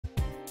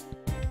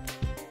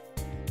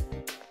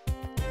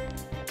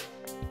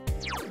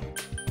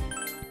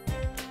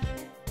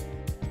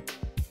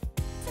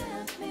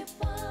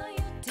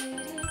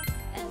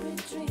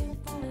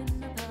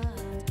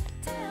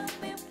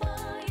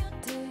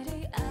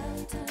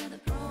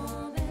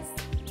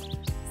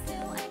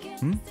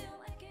Hmm?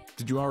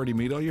 Did you already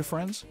meet all your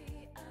friends?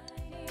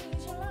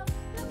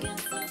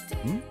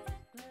 Hmm?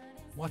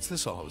 What's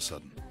this all of a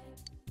sudden?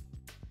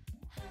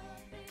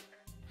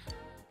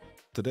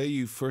 The day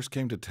you first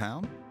came to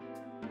town?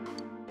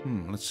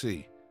 Let's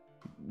see.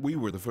 We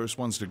were the first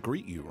ones to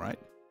greet you, right?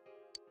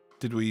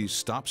 Did we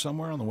stop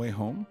somewhere on the way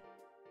home?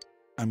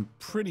 I'm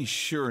pretty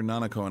sure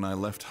Nanako and I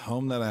left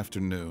home that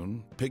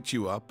afternoon, picked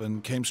you up,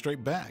 and came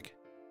straight back.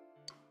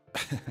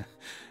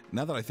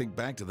 Now that I think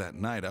back to that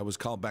night, I was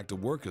called back to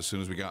work as soon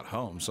as we got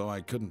home, so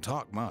I couldn't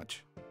talk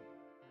much.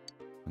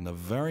 And the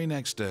very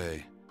next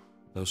day,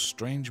 those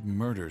strange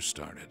murders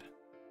started.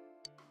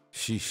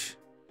 Sheesh.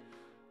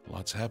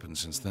 Lots happened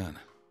since then.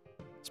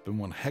 It's been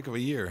one heck of a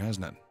year,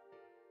 hasn't it?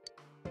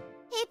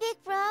 Hey,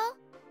 big bro.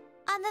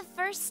 On the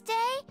first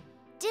day,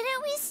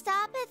 didn't we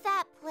stop at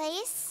that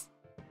place?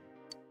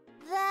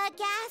 The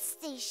gas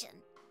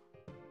station.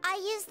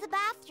 I used the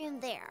bathroom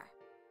there.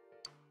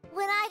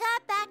 When I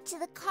got back to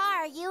the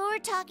car, you were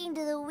talking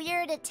to the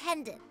weird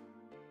attendant.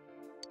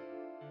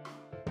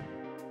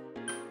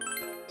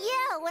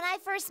 Yeah, when I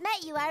first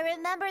met you, I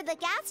remember the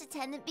gas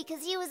attendant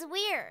because he was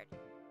weird.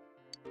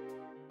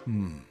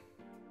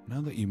 Now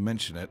that you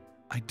mention it,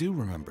 I do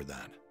remember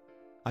that.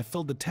 I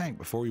filled the tank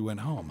before we went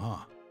home,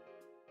 huh?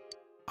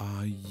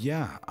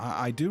 Yeah,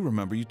 I do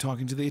remember you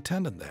talking to the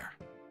attendant there.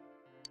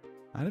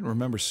 I didn't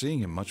remember seeing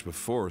him much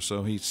before,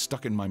 so he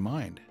stuck in my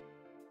mind.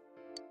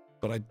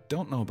 But I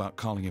don't know about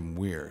calling him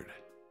weird.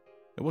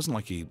 It wasn't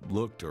like he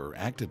looked or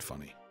acted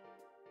funny.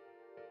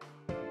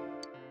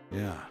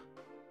 Yeah,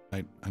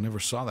 I never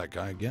saw that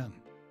guy again.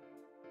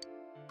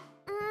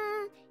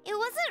 It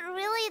wasn't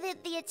really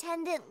that the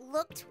attendant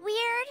looked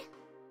weird.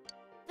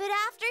 But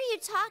after you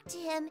talked to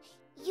him,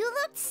 you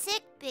looked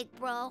sick, big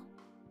bro.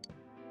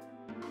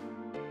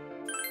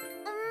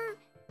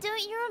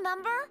 Don't you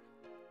remember?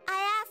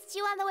 I asked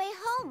you on the way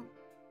home.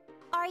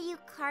 Are you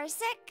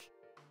carsick?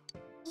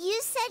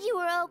 You said you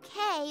were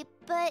okay,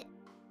 but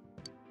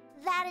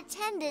that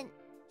attendant,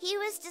 he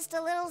was just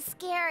a little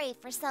scary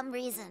for some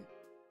reason.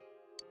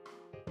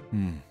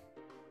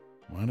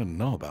 Well, I didn't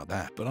know about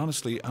that, but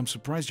honestly, I'm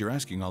surprised you're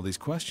asking all these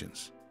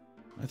questions.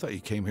 I thought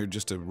you came here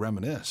just to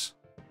reminisce.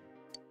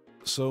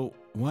 So,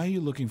 why are you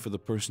looking for the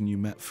person you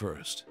met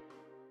first?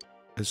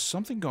 Is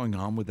something going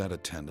on with that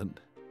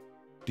attendant?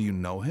 Do you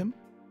know him?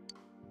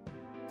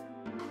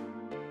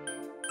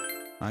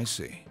 I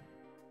see.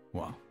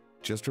 Well,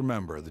 just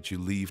remember that you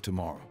leave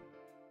tomorrow.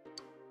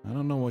 I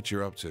don't know what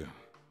you're up to,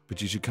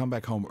 but you should come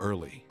back home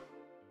early.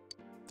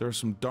 There are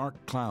some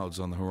dark clouds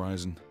on the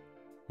horizon.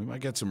 We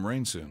might get some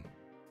rain soon.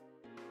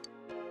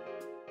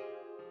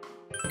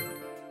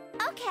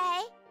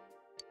 Okay.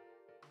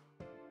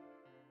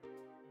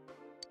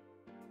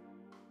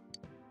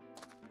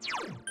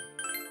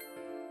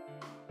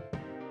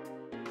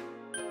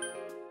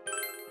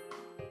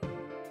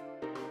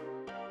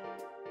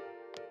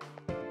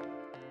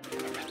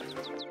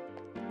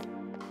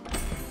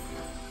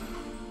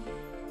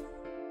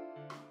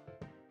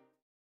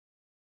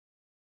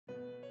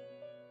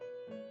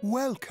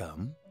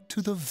 Welcome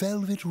to the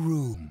Velvet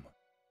Room.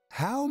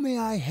 How may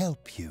I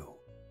help you?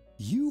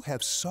 You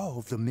have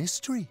solved the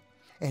mystery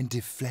and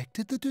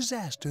deflected the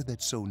disaster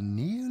that so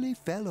nearly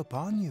fell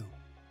upon you.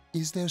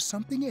 Is there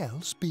something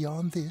else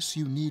beyond this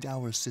you need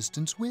our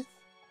assistance with?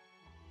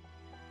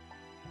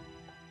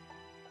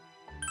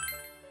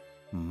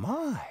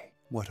 My,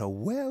 what a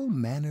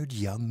well-mannered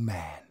young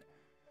man.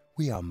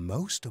 We are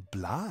most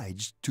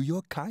obliged to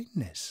your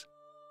kindness.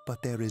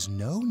 But there is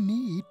no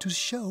need to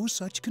show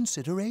such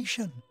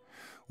consideration.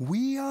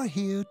 We are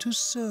here to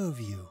serve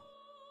you.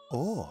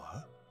 Or,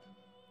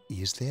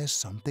 is there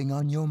something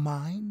on your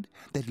mind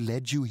that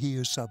led you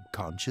here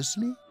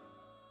subconsciously?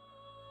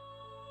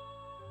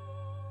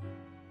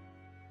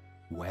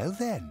 Well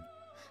then,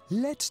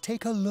 let's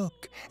take a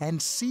look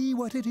and see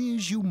what it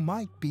is you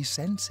might be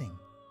sensing.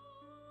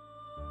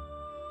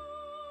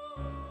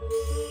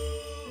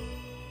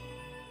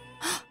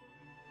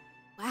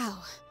 Wow.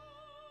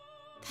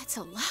 That's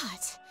a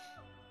lot.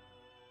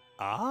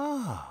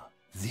 Ah,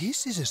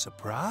 this is a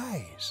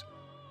surprise.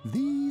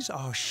 These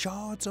are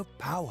shards of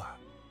power,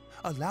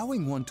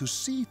 allowing one to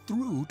see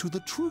through to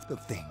the truth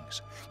of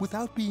things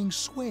without being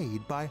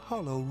swayed by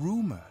hollow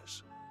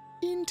rumors.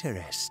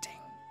 Interesting.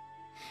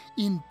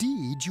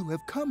 Indeed, you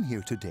have come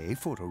here today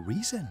for a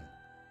reason.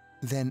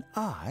 Then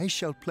I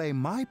shall play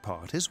my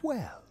part as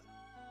well.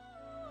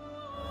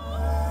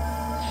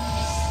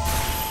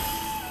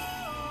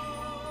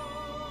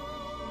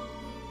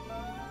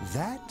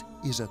 That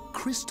is a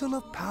crystal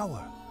of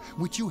power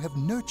which you have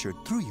nurtured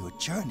through your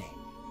journey.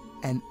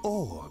 An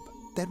orb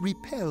that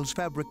repels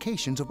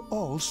fabrications of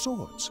all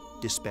sorts,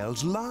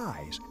 dispels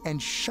lies, and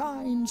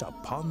shines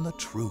upon the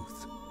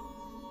truth.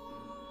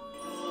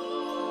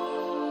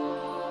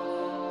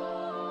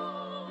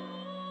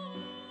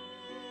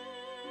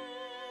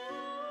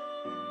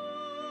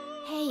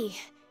 Hey,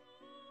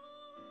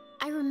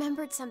 I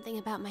remembered something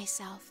about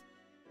myself.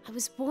 I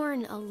was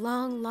born a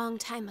long, long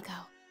time ago.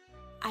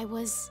 I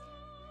was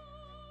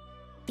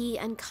the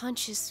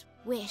unconscious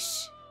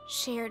wish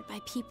shared by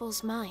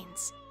people's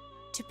minds.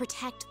 to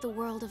protect the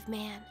world of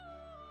man,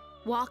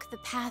 walk the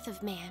path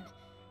of man,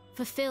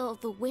 fulfill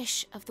the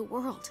wish of the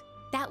world.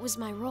 That was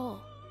my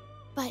role.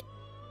 But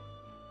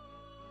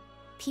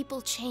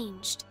people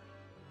changed.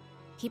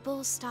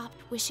 People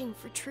stopped wishing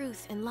for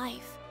truth and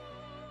life.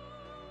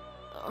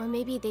 Or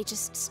maybe they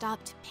just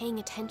stopped paying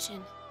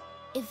attention.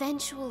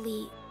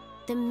 Eventually,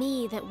 the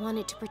me that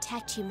wanted to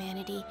protect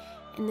humanity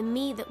and the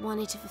me that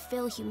wanted to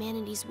fulfill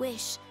humanity's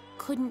wish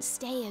couldn't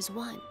stay as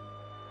one.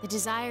 The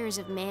desires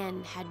of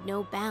man had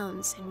no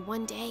bounds, and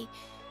one day,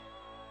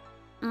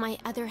 my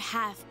other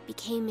half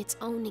became its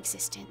own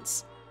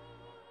existence.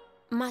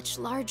 Much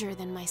larger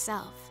than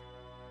myself.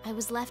 I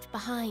was left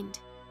behind.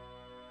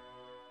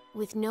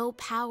 With no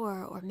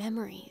power or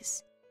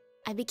memories.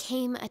 I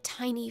became a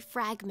tiny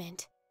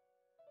fragment,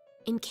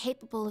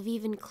 incapable of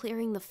even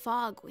clearing the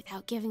fog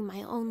without giving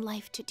my own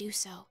life to do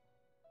so.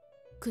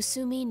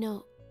 Kusumi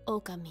no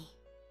Okami.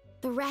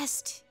 The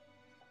rest,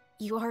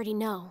 you already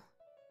know.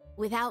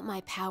 Without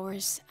my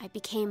powers, I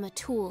became a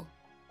tool,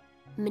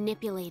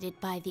 manipulated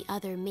by the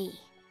other me.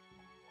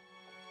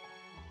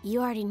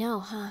 You already know,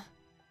 huh?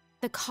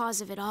 The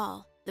cause of it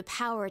all, the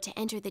power to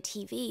enter the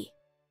TV.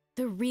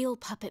 The real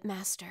puppet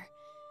master.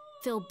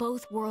 Fill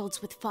both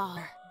worlds with fog.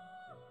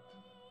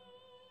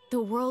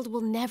 The world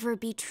will never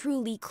be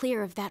truly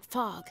clear of that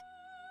fog.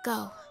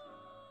 Go.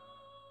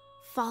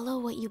 Follow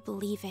what you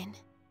believe in.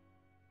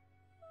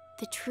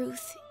 The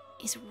truth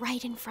is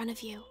right in front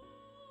of you.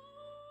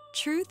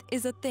 Truth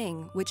is a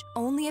thing which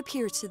only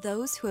appears to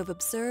those who have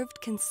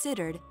observed,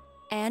 considered,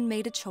 and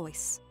made a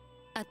choice.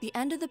 At the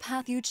end of the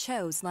path you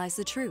chose lies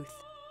the truth.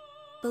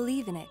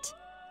 Believe in it,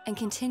 and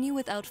continue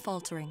without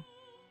faltering.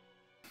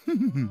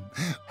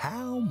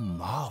 How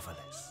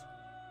marvelous.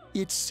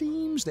 It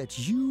seems that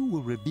you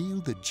will reveal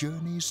the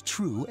journey's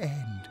true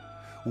end,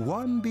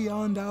 one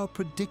beyond our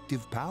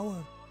predictive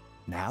power.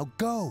 Now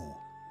go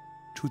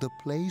to the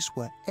place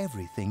where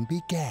everything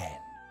began.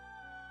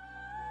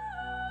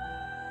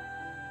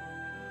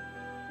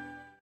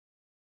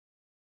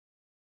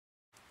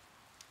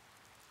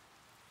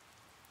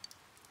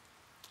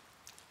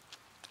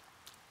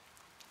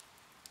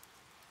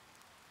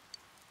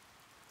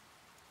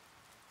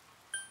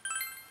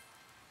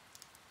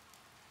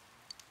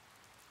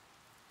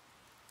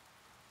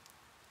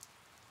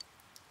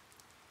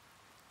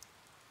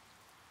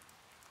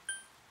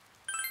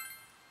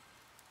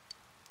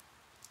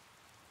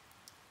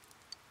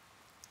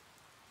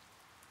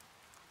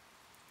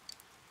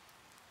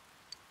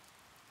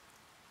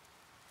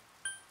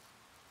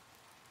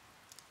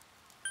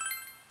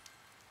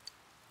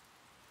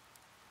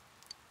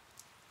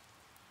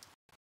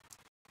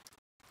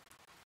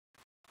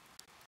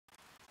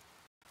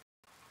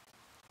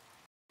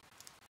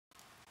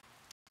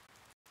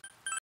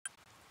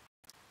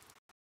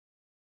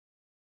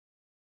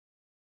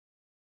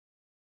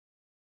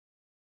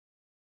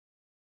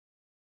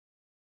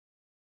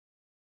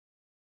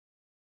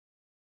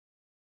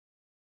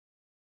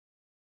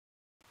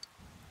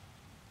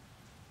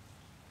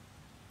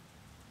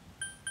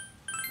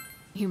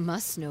 You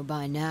must know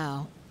by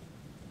now.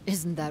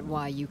 Isn't that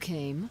why you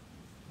came?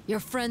 Your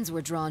friends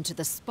were drawn to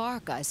the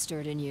spark I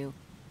stirred in you.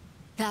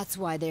 That's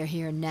why they're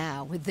here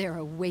now, with their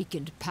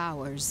awakened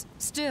powers.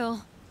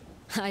 Still,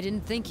 I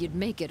didn't think you'd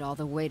make it all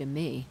the way to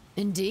me.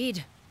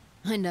 Indeed,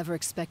 I never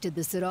expected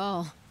this at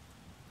all.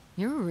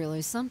 You're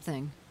really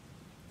something.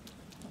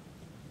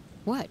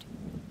 What?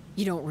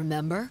 You don't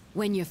remember?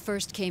 When you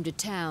first came to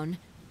town,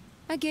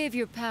 I gave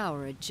your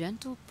power a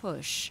gentle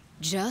push.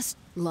 Just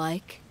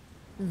like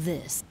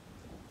this.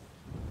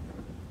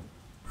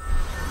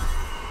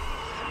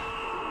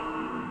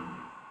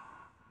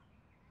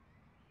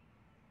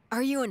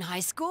 Are you in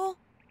high school?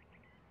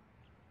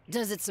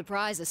 Does it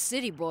surprise a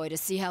city boy to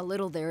see how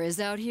little there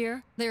is out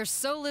here? There's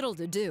so little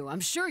to do,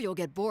 I'm sure you'll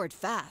get bored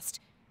fast.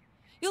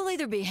 You'll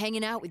either be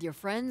hanging out with your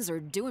friends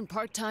or doing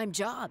part-time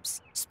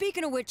jobs.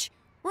 Speaking of which,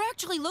 we're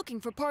actually looking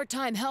for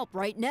part-time help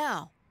right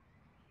now.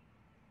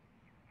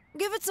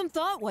 Give it some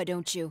thought, why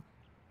don't you?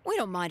 We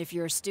don't mind if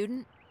you're a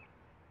student.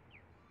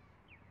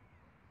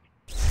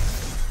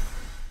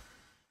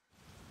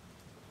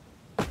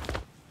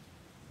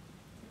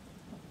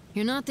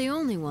 You're not the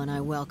only one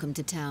I welcomed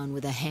to town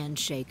with a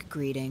handshake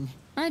greeting.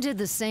 I did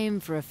the same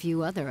for a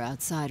few other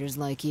outsiders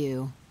like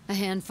you. A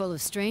handful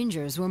of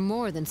strangers were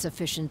more than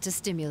sufficient to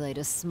stimulate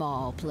a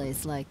small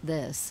place like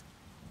this.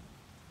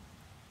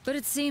 But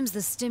it seems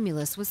the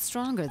stimulus was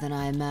stronger than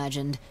I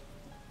imagined.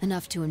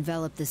 Enough to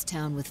envelop this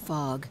town with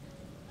fog,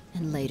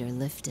 and later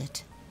lift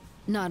it.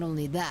 Not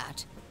only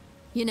that,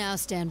 you now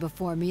stand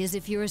before me as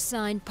if your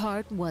assigned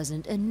part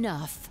wasn't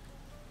enough.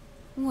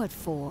 What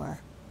for?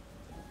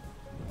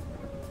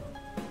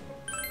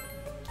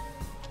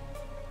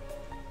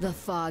 The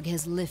fog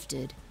has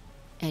lifted,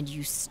 and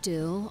you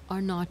still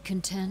are not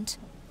content?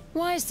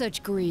 Why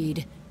such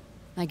greed?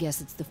 I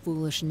guess it's the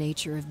foolish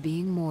nature of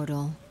being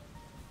mortal.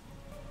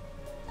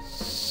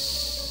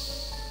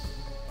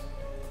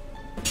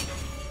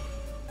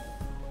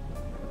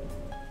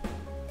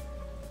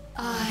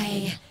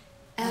 I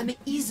am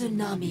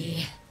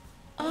Izunami,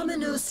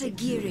 Amino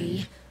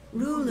Sagiri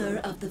ruler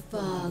of the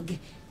fog,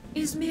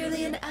 is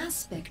merely an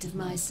aspect of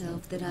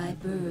myself that I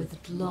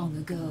birthed long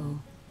ago.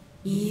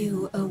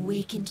 You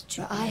awakened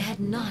I had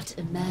not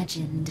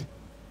imagined.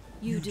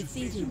 You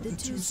defeated the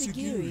two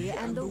Sigiri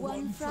and the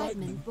one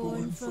fragment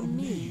born from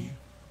me.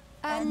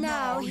 And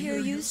now here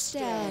you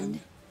stand,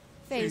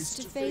 face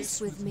to face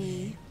with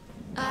me.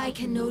 I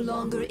can no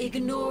longer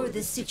ignore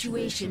this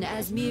situation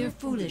as mere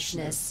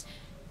foolishness.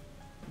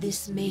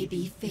 This may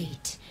be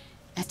fate,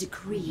 as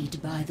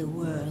decreed by the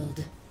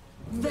world.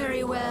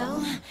 Very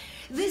well.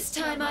 This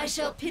time I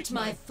shall pit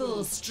my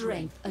full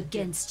strength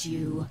against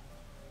you.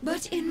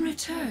 But in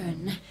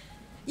return,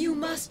 you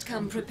must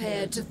come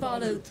prepared to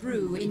follow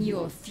through in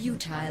your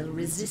futile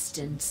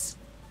resistance.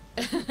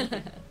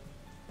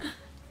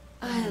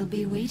 I'll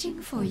be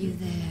waiting for you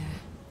there.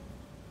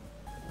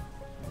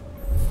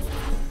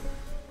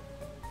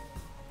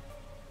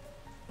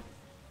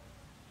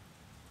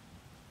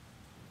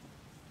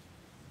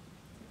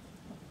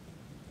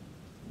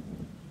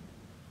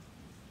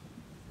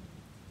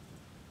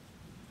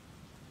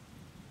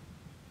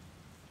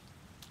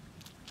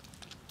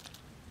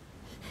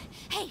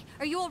 Hey,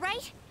 are you all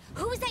right?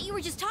 Who was that you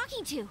were just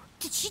talking to?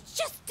 Did she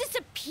just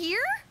disappear?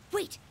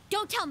 Wait,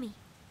 don't tell me.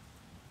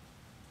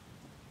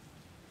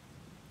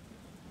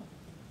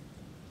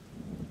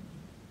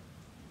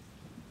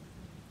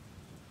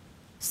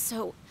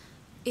 So,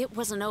 it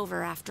wasn't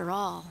over after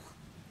all.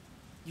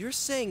 You're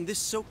saying this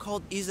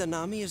so-called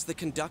Izanami is the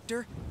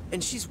conductor,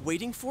 and she's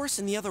waiting for us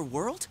in the other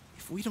world?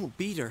 If we don't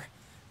beat her,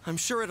 I'm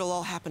sure it'll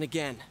all happen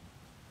again.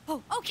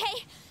 Oh,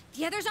 okay.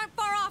 The others aren't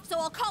far off, so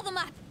I'll call them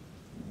up.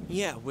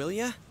 Yeah, will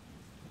ya?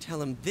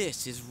 Tell him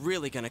this is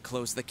really gonna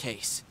close the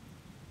case.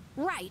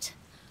 Right.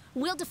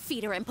 We'll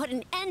defeat her and put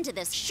an end to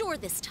this, sure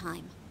this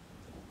time.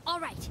 All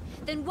right,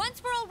 then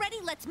once we're all ready,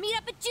 let's meet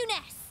up at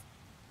Junes.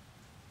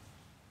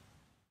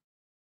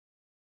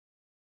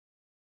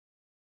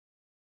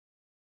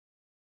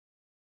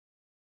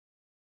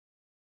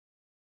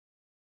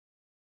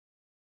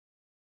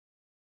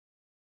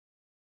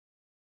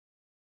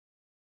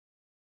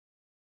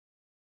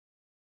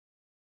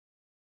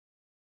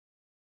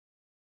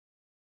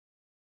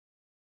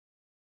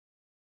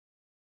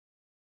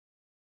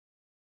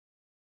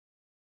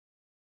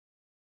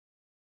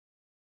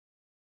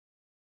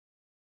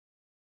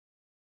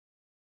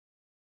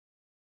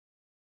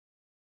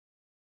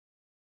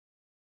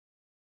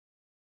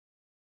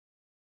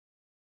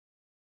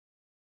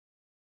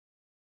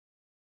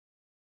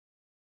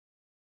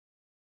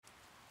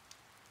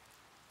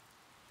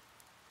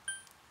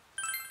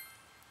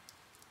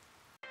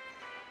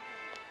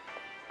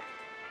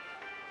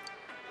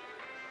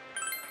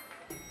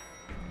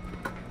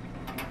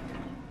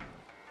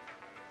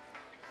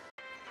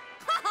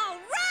 All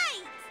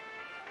right!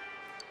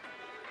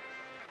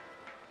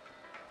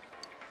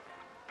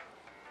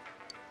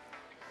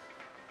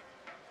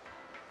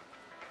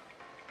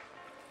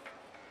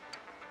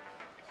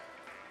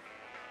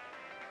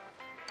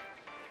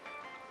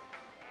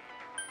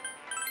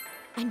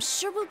 I'm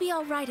sure we'll be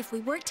all right if we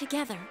work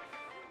together.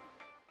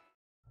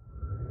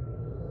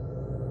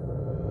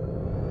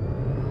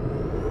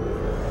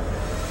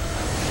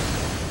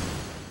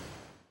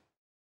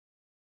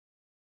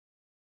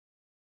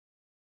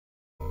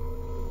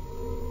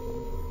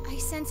 I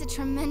sense a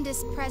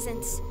tremendous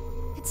presence.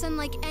 It's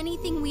unlike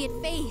anything we had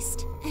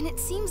faced, and it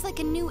seems like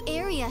a new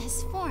area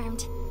has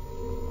formed.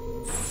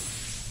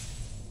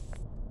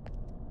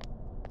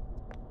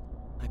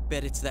 I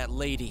bet it's that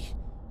lady.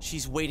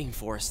 She's waiting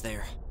for us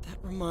there. That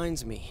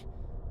reminds me.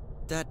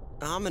 That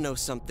Amino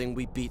something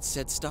we beat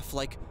said stuff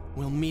like,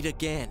 "We'll meet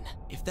again."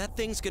 If that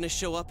thing's gonna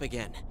show up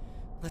again,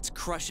 let's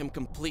crush him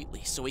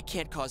completely so he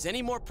can't cause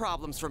any more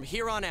problems from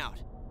here on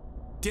out.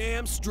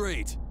 Damn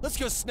straight. Let's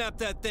go snap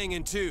that thing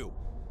in two.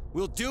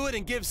 We'll do it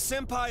and give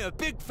Senpai a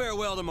big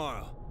farewell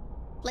tomorrow.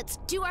 Let's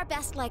do our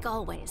best like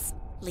always,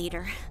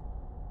 leader.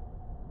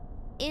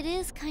 It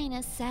is kind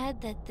of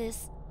sad that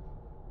this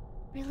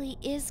really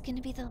is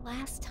gonna be the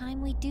last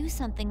time we do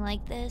something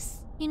like this.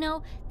 You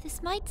know,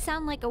 this might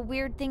sound like a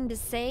weird thing to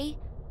say,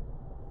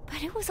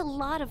 but it was a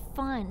lot of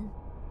fun.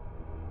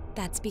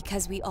 That's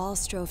because we all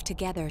strove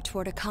together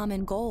toward a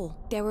common goal.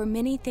 There were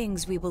many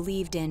things we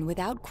believed in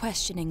without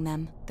questioning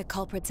them. The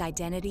culprit's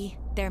identity,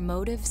 their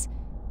motives.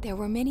 There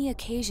were many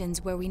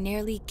occasions where we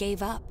nearly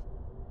gave up.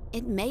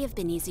 It may have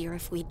been easier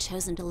if we'd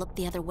chosen to look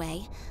the other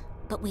way,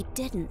 but we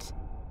didn't.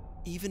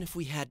 Even if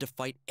we had to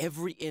fight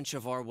every inch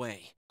of our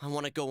way, I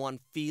want to go on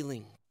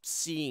feeling,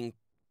 seeing,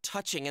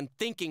 touching, and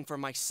thinking for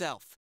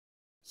myself.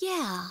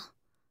 Yeah.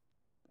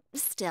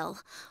 Still,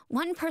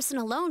 one person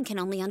alone can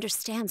only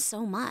understand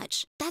so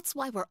much. That's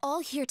why we're all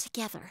here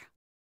together.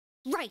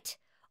 Right!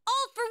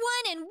 All for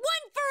one and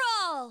one for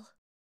all!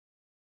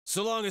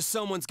 So long as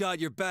someone's got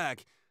your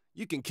back,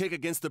 you can kick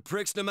against the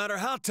pricks no matter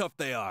how tough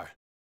they are.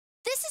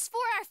 This is for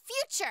our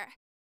future!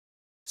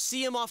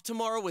 See him off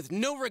tomorrow with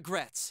no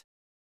regrets.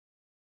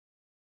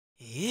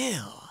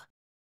 Ew.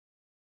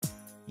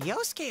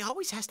 Yosuke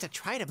always has to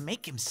try to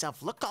make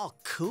himself look all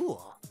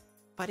cool.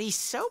 But he's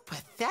so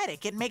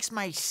pathetic, it makes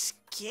my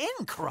skin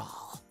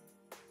crawl.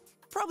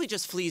 Probably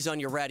just fleas on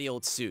your ratty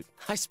old suit.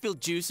 I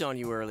spilled juice on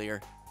you earlier.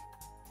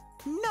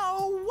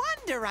 No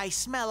wonder I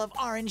smell of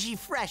orangey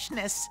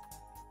freshness.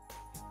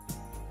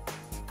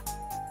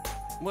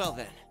 Well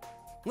then,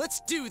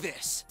 let's do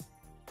this!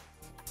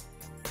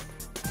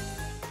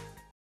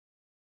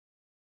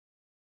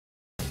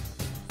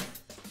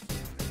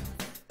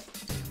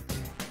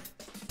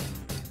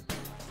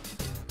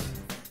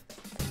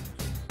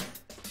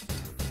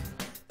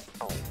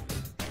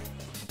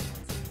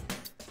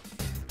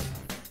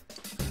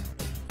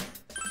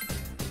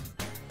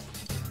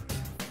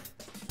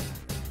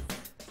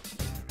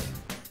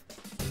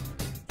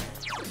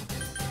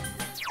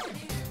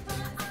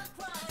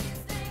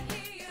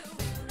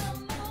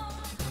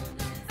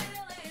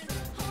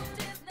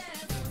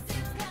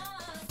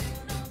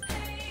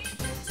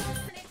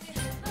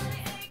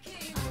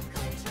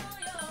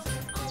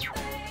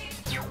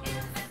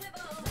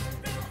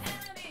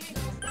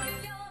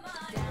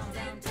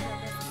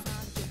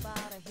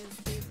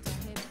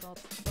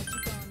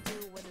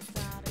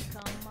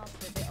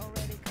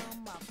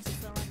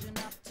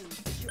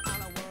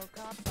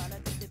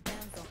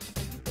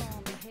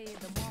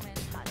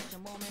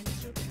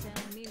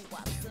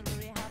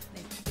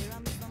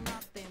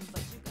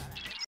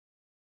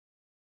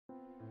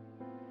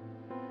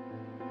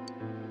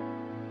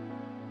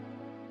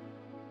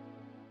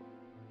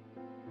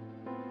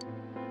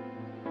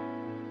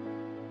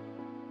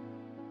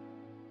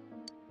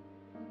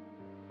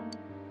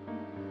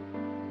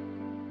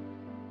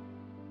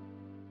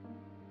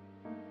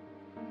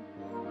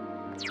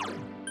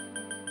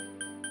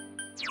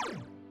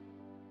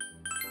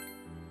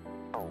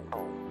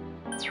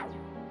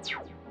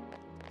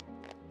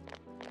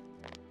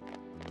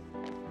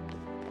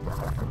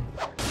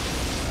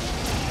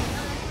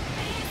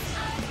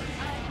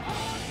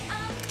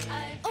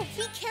 Oh,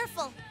 be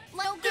careful!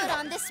 No good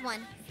on this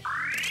one.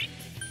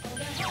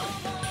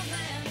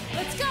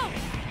 Let's go!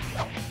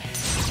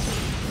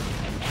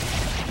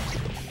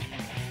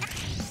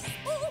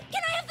 Ooh,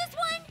 can I have this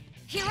one?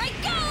 Here I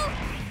go!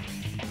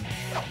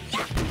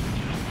 Yeah!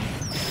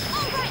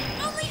 All right,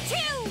 only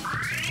two!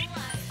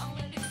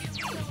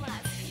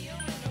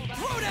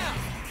 Throw down!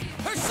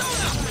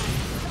 Persona!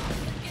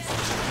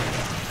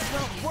 It's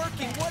not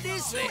working, what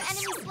is Two this?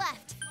 enemies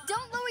left.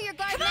 Don't lower your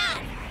guard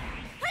now.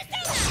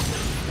 Persona!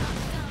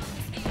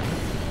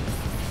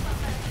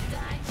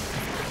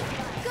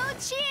 Go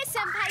cheer,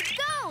 senpai,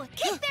 go!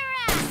 Kick their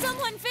ass!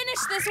 Someone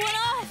finish this one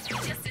off!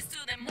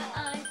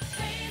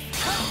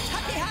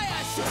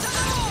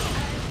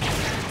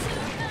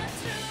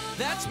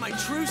 That's my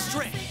true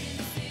strength!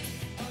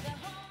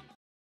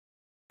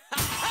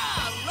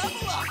 Ha-ha!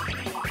 Level up!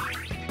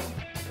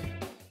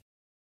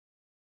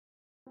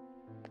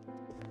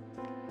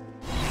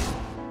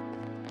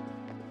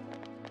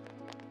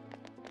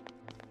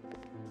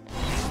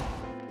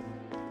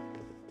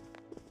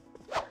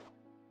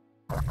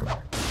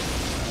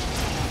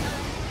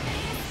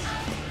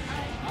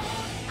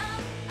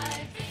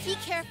 Be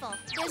careful.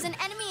 There's an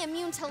enemy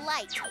immune to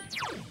light.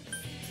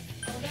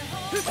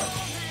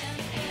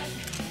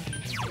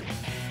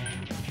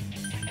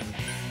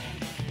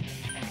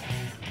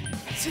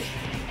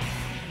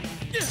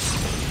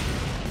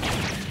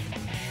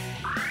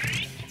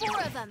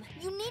 Four of them.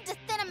 You need to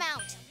thin them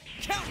out.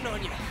 Counting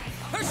on you!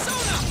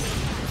 Persona!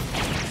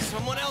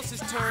 Someone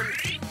else's turn.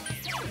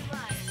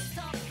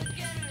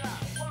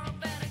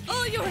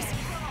 All yours!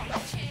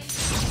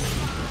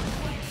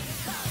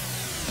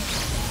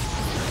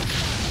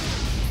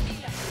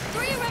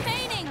 Three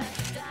remaining!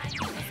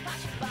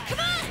 Come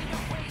on!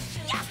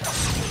 Yeah!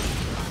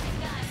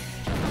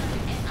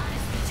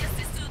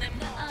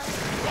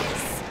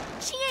 Yes!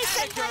 Chie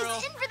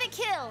Senpai's in for the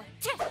kill!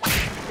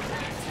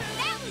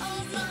 That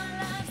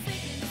was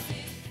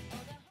easy!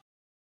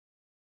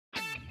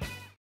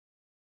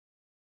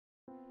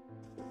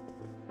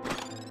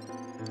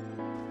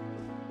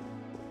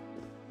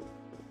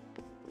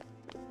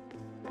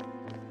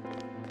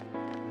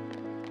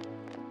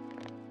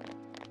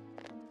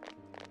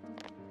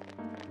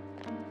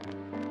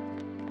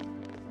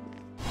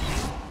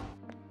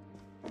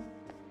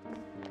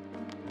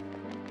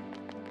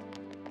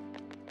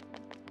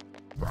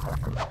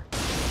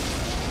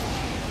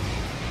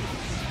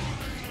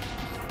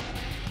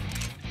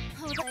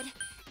 Oh, good.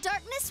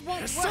 Darkness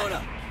won't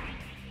Persona! work.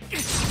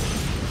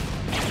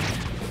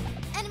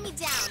 Enemy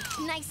down.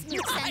 Nice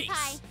move,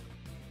 Senpai.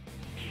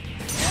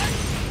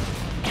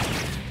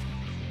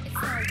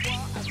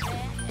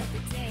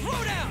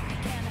 Throw down!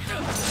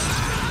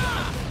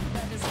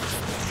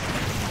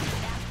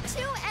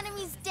 Two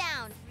enemies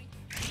down.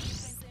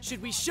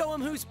 Should we show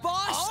him who's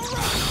boss? All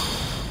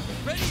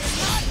right! Ready or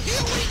not,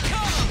 here we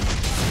come!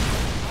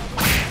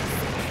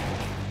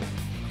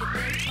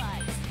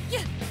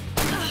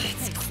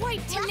 It's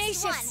quite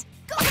tenacious! Last one.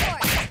 Go for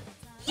it!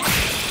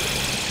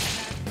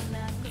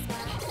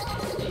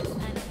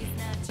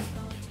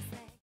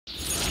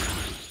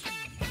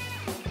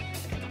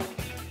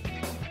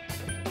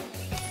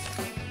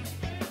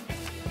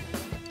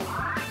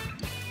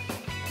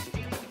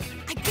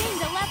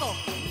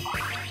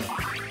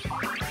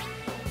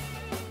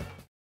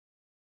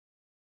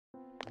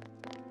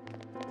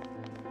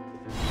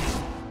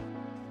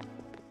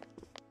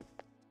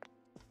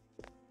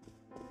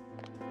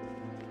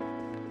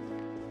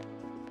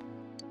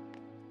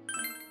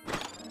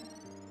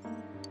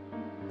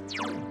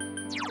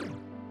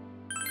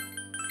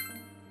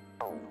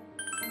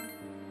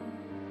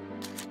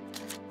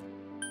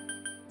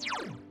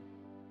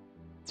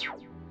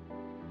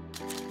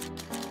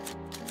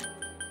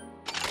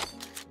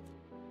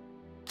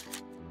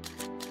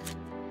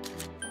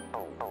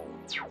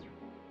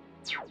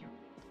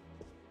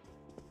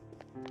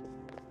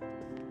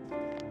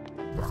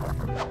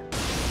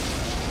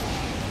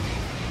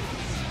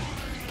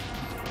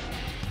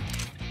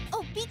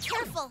 Oh, be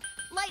careful!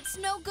 Light's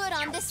no good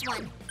on this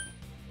one.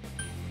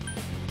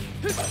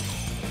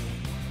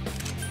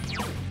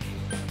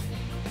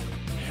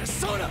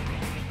 Persona!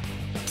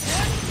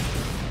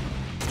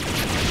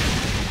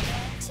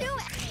 Two.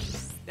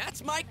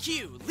 That's my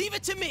cue. Leave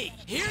it to me.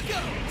 Here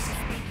goes.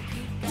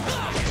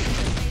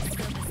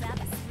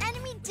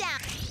 Enemy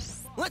down.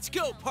 Let's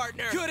go,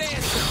 partner. Good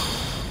answer!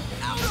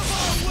 Out of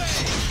our way!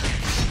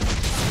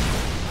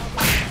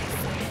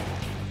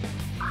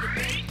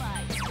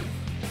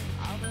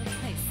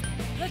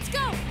 Let's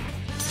go!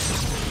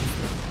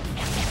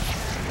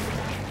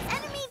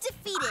 Enemy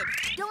defeated.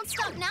 Don't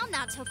stop now,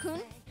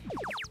 Nato-kun.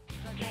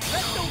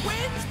 Let the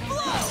winds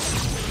blow!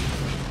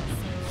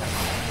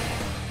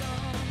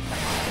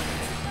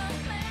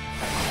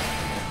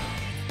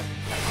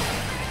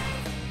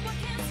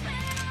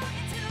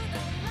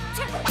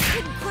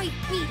 Couldn't quite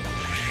beat it.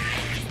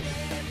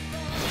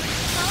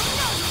 Oh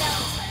no,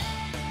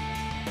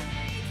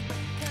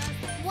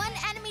 one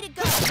enemy to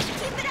go.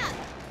 Keep it up.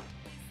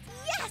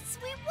 Yes,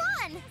 we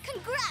won.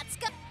 Congrats,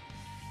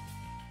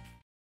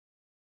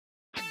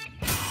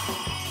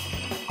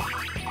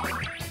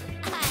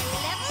 I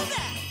leveled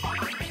up.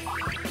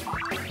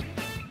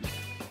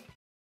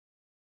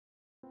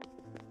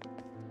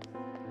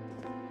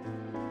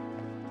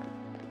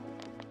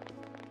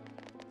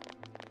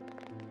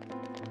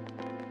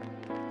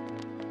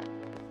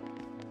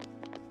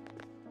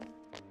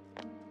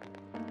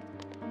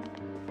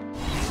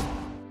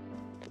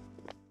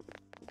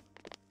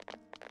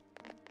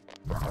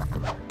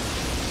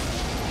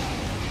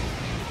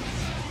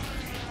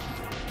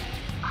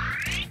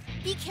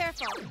 Be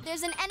careful.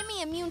 There's an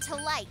enemy immune to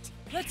light.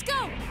 Let's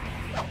go!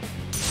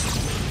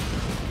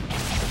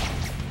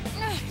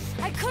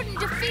 I couldn't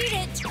defeat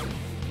it!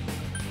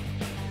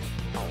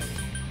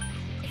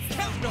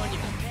 Counting on you!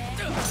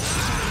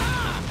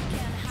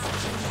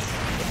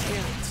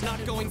 Damn, it's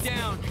not going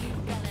down.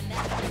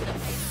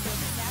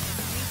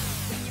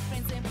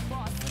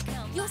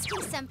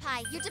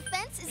 Yosuke-senpai, your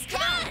defense is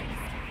down.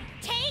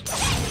 Take it!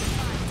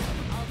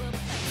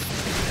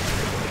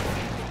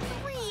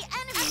 3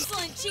 enemies.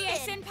 Excellent,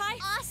 Chie-senpai.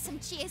 Awesome,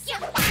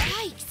 Chie-senpai.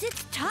 Yikes,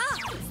 it's tough.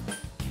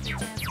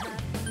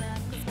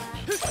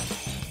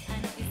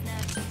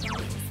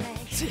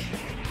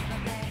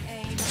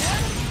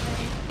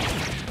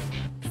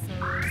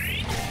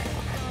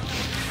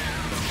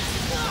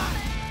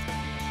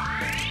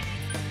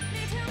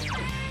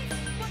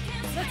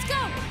 Let's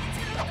go!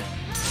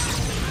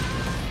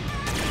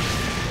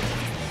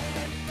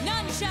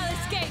 None shall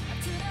escape!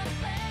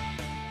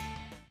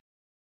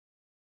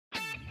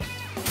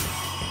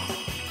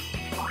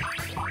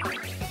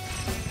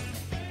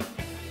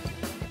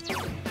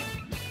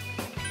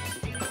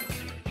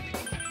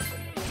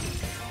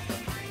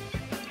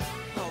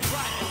 All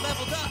right, I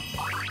leveled up.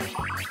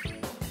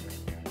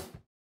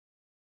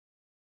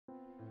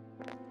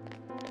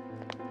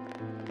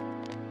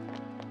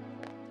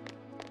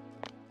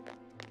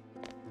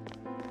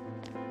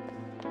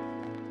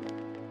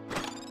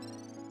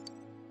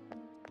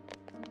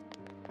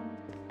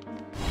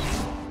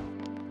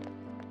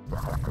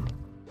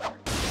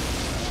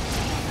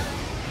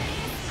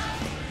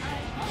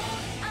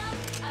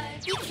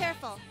 Be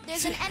careful.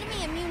 There's an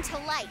enemy immune to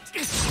light. You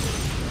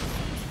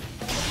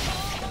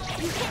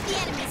hit the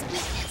enemy's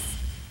weakness.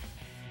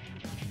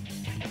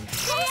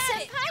 Go,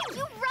 Senpai!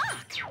 You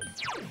rock!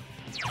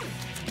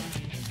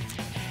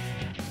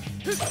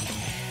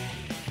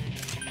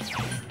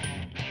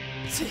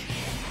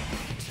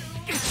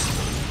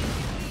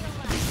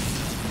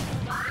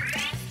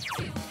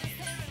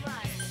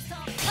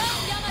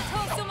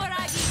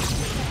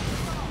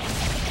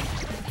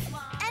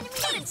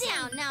 Enemy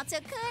down,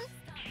 Naoto-kun.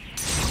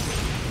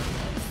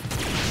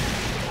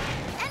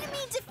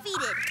 Enemy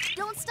defeated.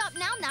 Don't stop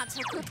now,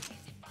 Naoto-kun.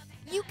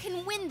 You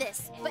can win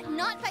this, but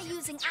not by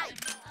using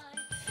ice.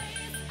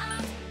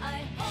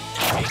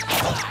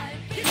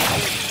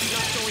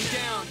 Not going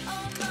down.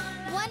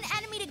 One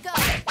enemy to go.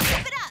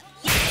 Keep it up.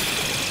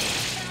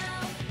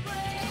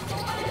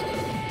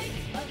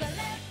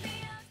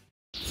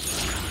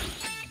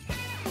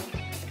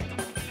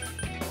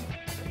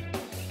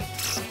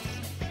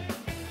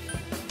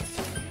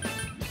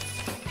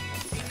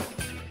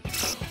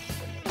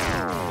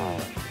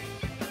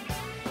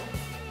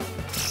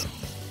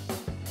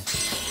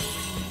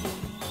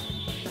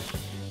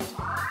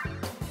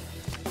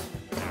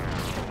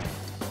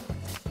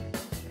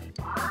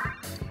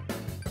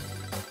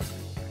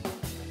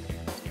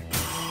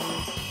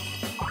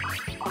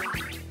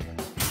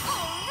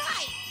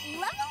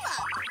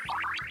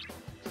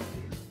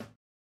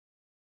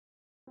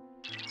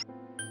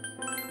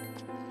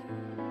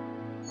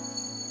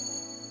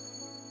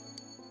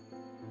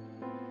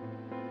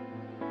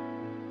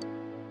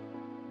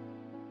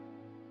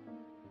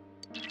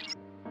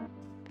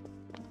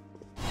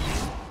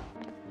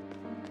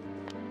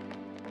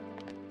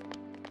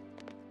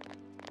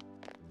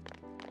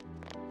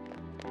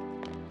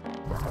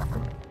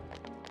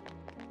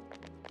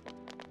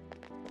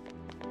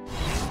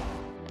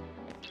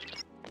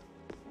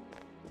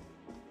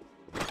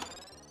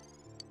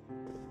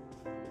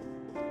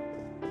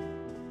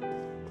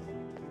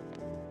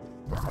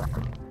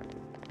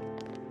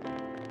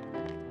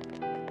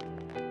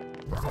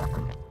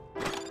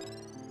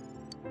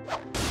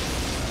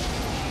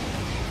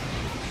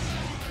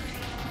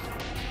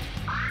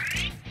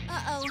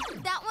 Uh-oh,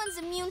 that one's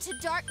immune to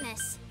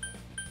darkness.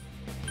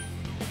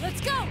 Let's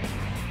go!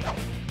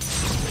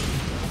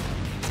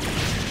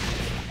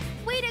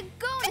 Way to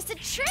go! It's a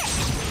trick!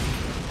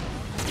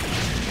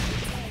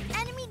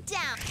 Enemy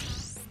down.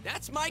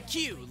 That's my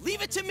cue.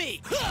 Leave it to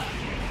me.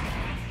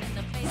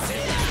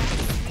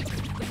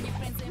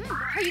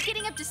 Are you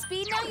getting up to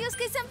speed now,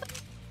 Yosuke-senpai?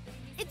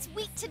 It's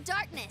weak to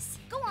darkness.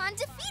 Go on,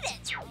 defeat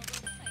it!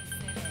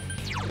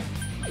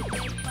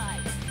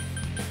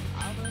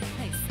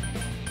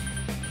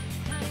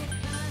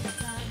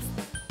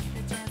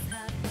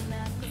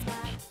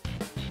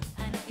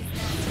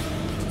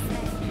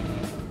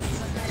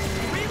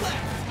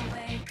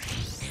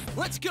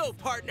 Let's go,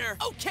 partner.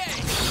 Okay.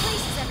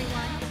 Places,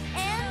 everyone.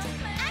 And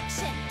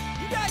action!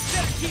 You guys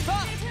better keep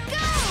up.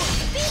 Go!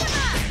 Beat 'em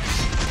up!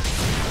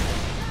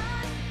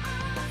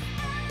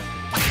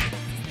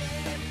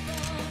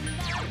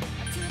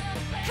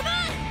 Come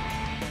on!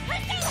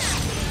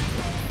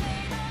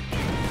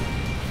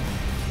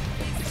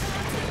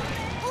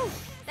 Ooh,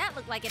 that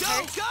looked like it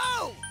hurt.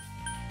 Go!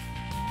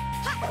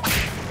 Ha!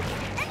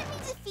 Enemy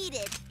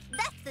defeated.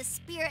 That's the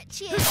spirit,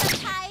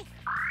 Chie-senpai.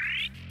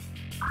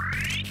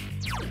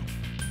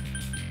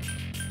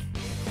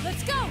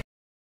 Let's go!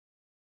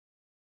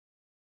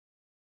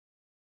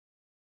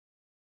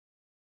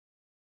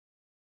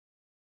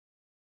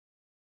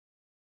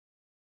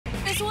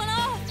 This one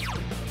off!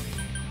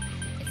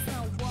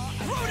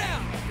 Throw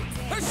down!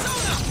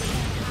 Persona!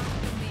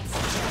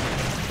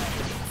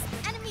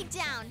 Enemy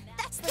down.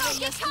 That's the way,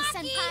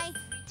 Yosuke-senpai.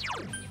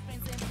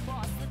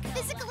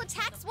 Physical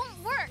attacks won't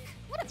work.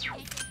 What a...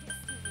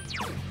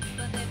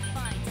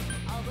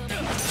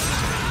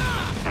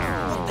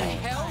 What the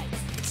hell?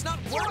 It's not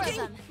Four of working?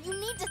 them. You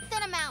need to thin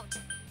them out.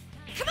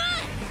 Come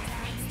on!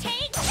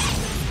 Take this!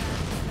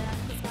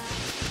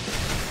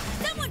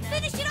 Someone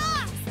finish it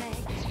off!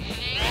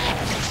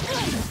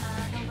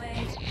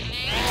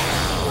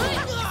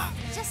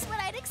 Just what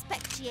I'd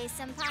expect,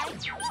 Chie-senpai.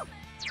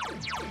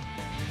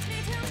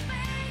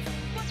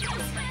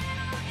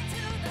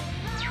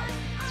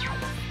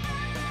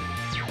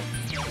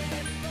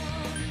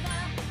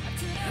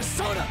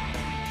 Persona!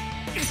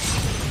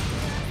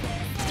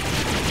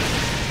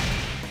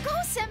 Go,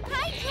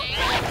 senpai!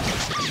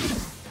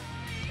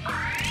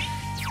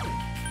 You'll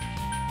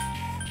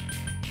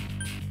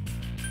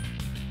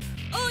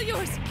go! All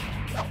yours!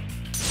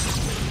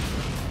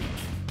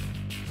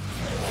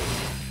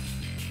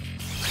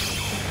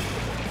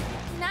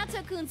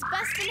 Nato-kun's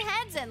busting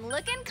heads and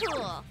looking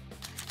cool.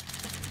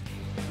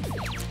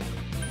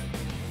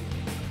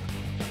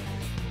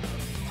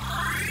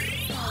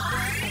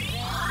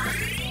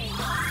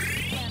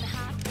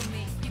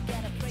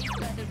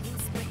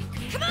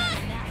 Come on!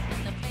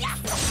 Yeah!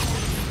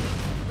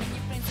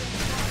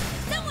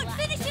 Someone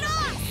finish it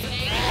off!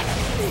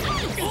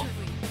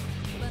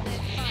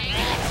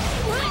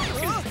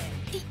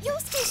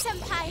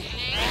 Yosuke-senpai!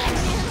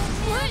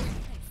 What?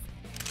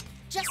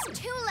 Just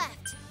 2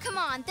 left. Come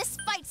on, this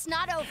fight's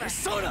not over.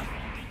 Persona!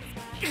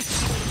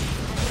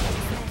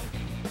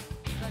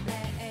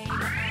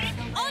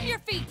 On your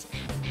feet!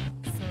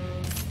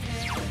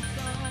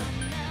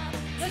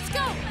 Let's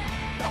go!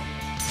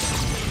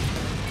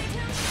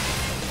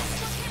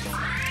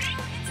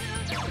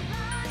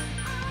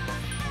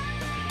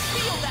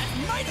 Feel that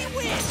mighty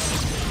wind!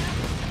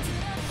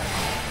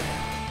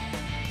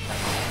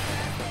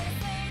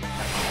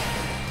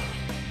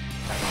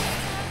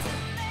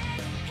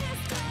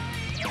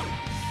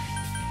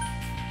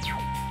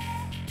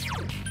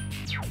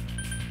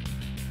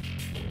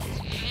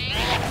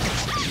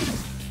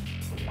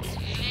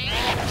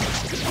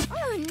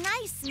 Oh,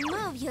 nice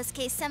move,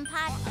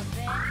 Yosuke-senpai.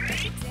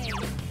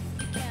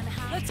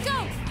 Let's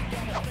go!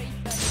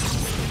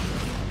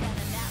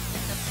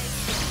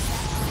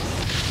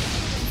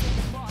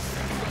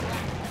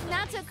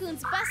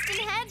 Nato-kun's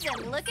busting heads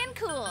and looking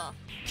cool.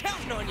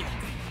 Counting on you!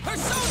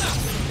 Persona!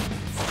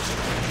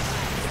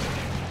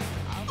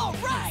 All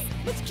right,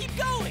 let's keep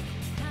going!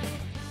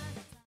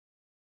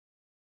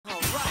 All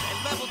right,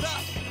 I leveled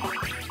up!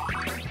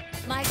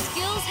 My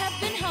skills have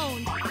been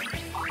honed.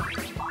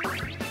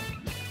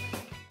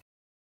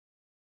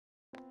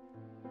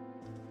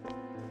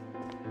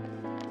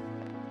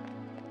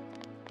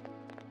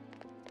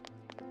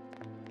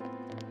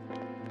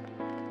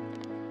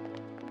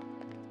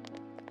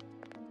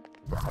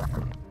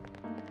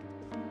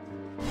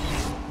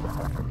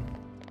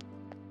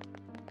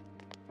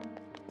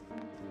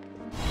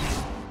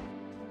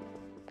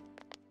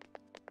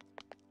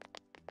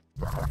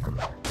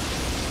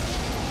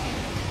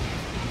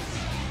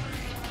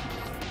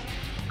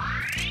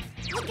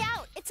 Look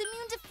out! It's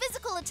immune to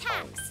physical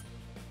attacks.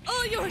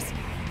 All yours!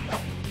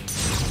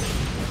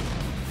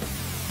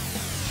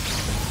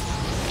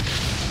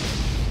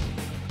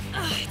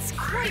 It's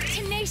quite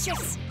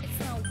tenacious.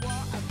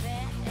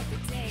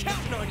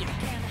 Counting on you!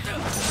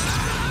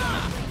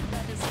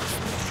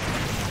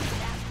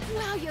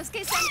 Wow,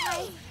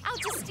 Yosuke-senpai! Out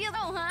to steal,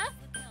 huh?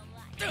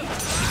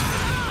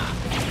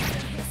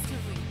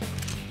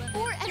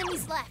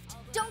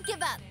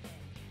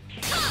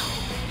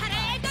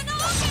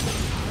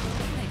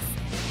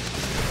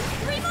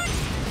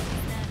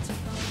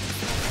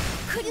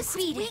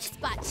 Sweet weak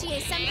spot,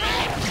 Chie-senpai.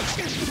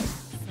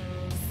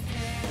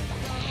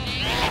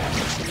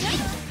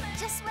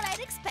 Just what I'd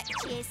expect,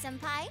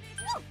 Chie-senpai.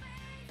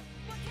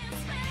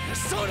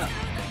 Persona!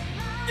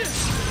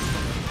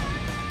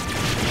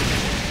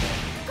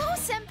 Go,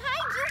 senpai,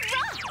 you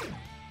rock!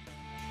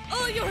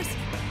 All yours!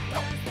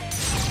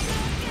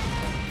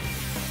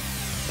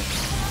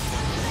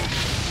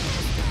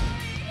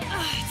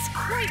 It's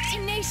quite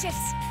tenacious.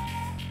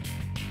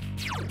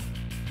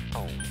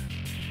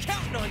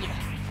 Counting on you!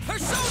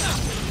 Persona!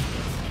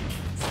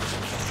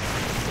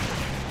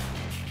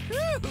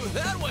 Whew,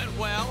 that went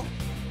well!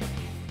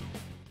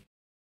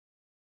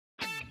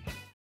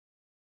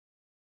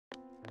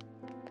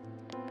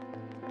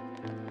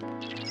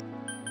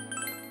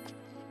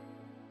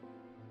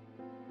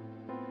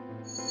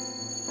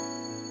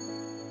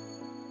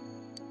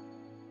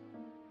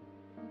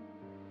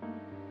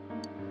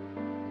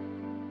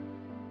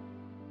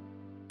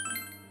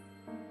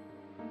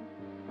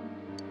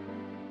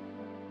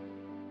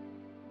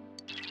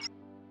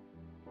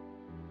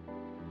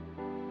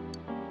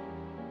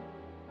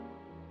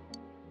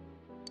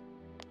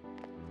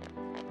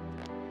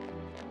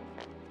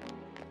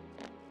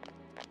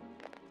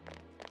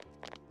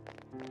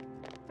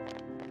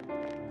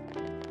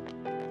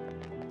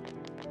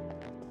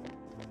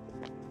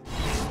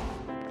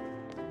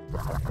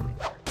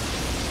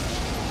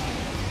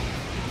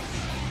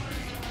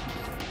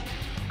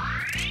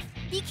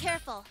 Be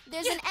careful.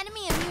 There's an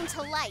enemy immune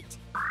to light.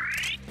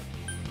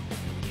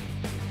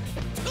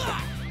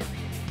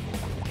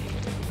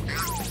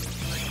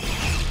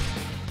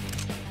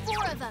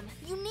 4 of them.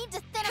 You need to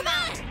thin them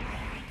out.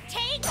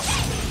 Take it!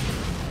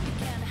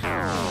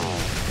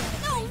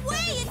 No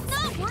way! It's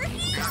not working!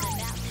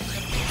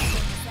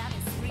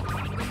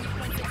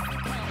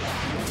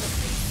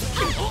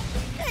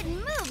 Good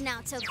move,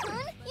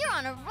 Naoto-kun. You're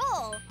on a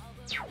roll.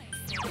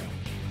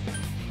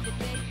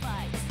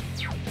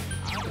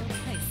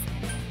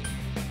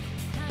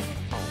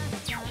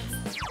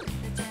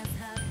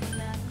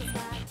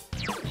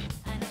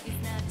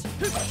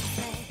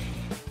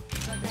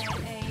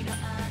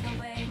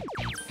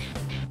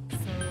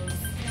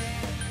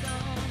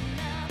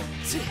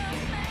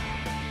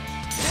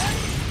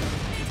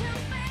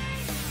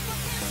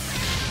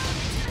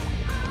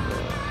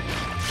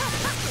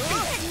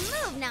 Good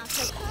move,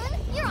 Naoto-kun.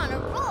 You're on a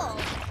roll.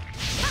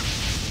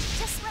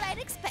 Just what I'd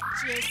expect,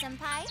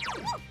 Chie-senpai.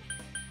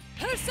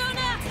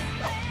 Persona!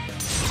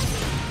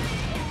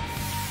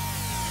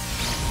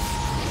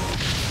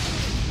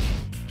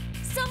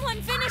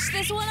 Someone finish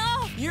this one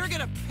off! You're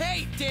gonna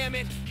pay, damn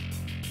it!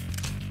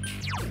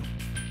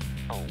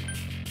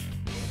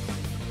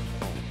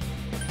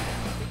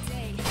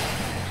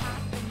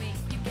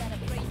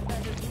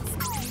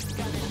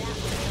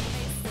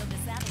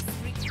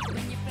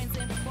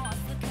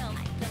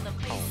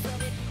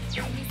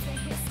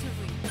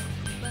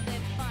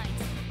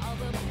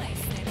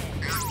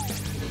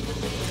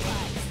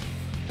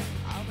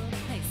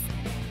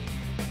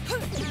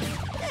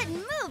 Good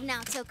move,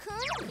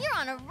 Naoto-kun. You're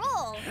on a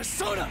roll.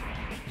 Persona!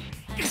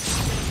 3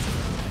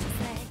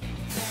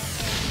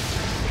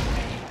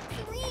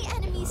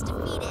 enemies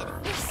defeated.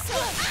 You're so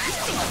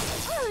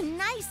Ooh,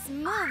 nice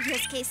move,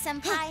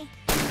 Yosuke-senpai.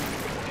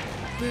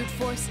 Brute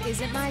force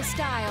isn't my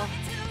style.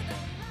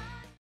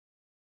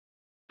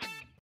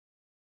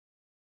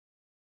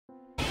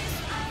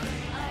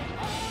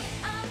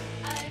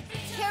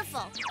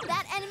 Careful.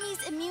 That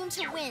enemy's immune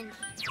to wind.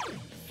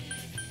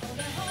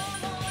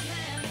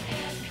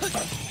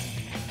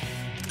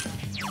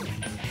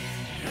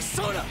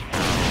 Persona!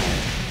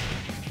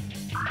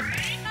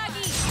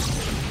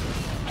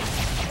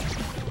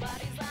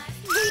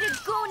 Way to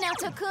go,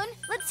 Naoto-kun.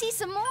 Let's see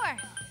some more.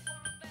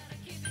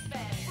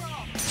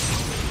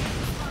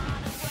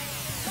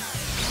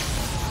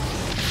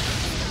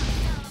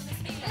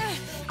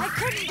 I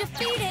couldn't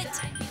defeat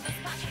it!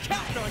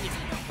 Counting on you!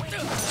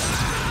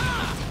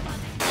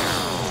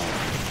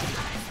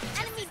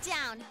 Enemy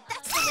down.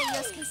 That's the way,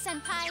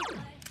 Yosuke-senpai.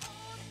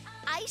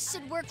 Ice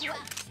should work well.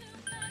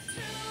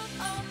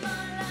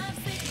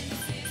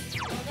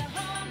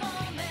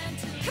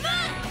 Come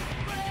on!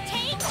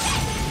 Take it!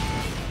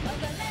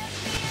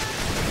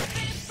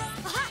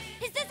 Aha!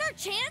 Is this our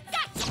chance?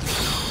 Gotcha!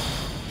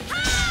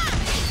 Ha!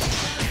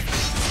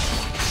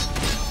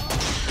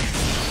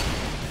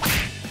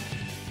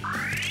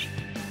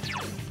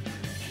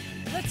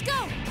 Let's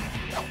go!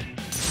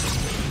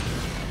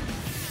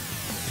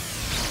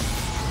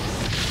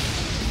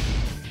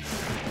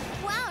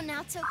 Wow,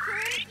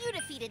 Naoto-kun, you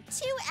defeated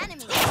 2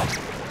 enemies.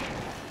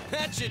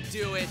 That should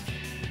do it!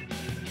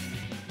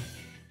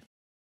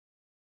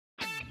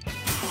 I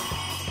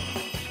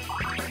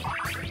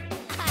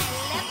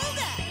leveled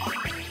up.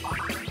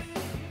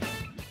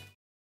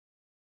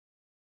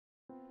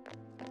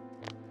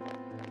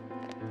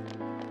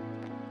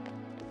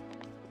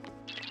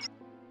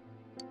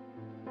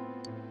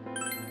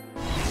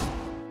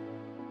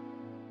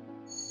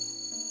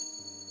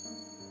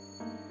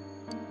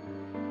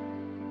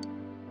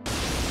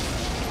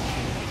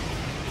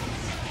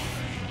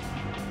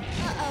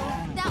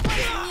 Uh-oh, that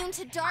one's immune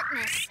to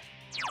darkness.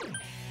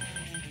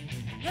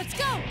 Let's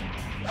go!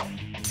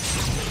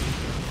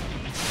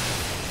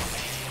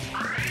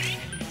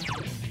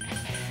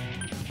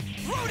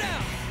 Throw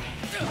down!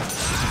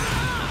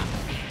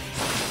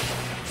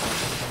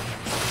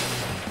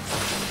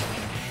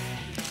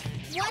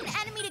 One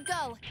enemy to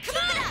go. Keep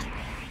it up.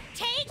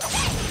 Take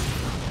this!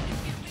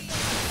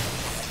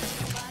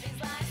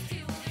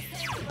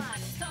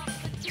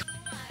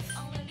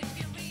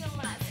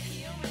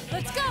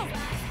 Let's go!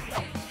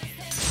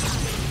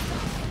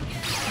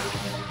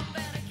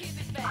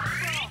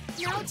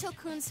 Now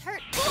Tokun's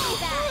hurt really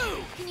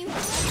bad. Can you heal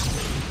him?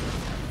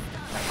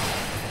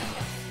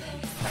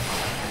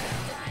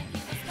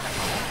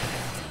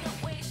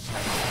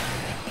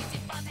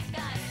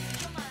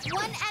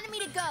 One enemy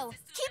to go.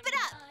 Keep it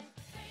up.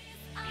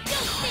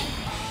 Don't think.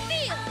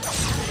 Feel.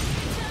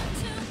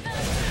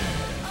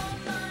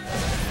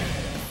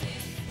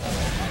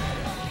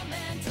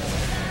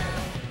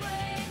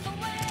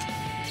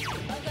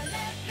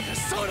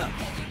 Soda!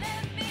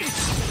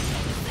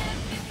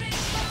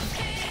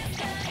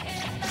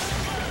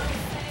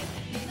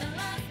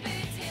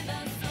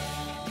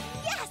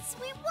 Yes,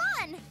 we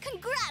won!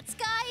 Congrats,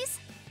 guys!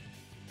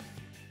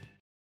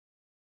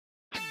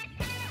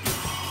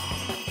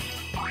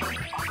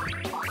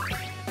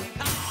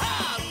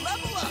 Ha!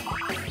 Level up!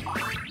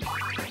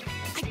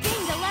 I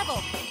gained a level.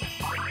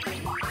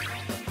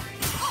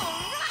 All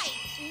right,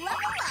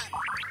 level up.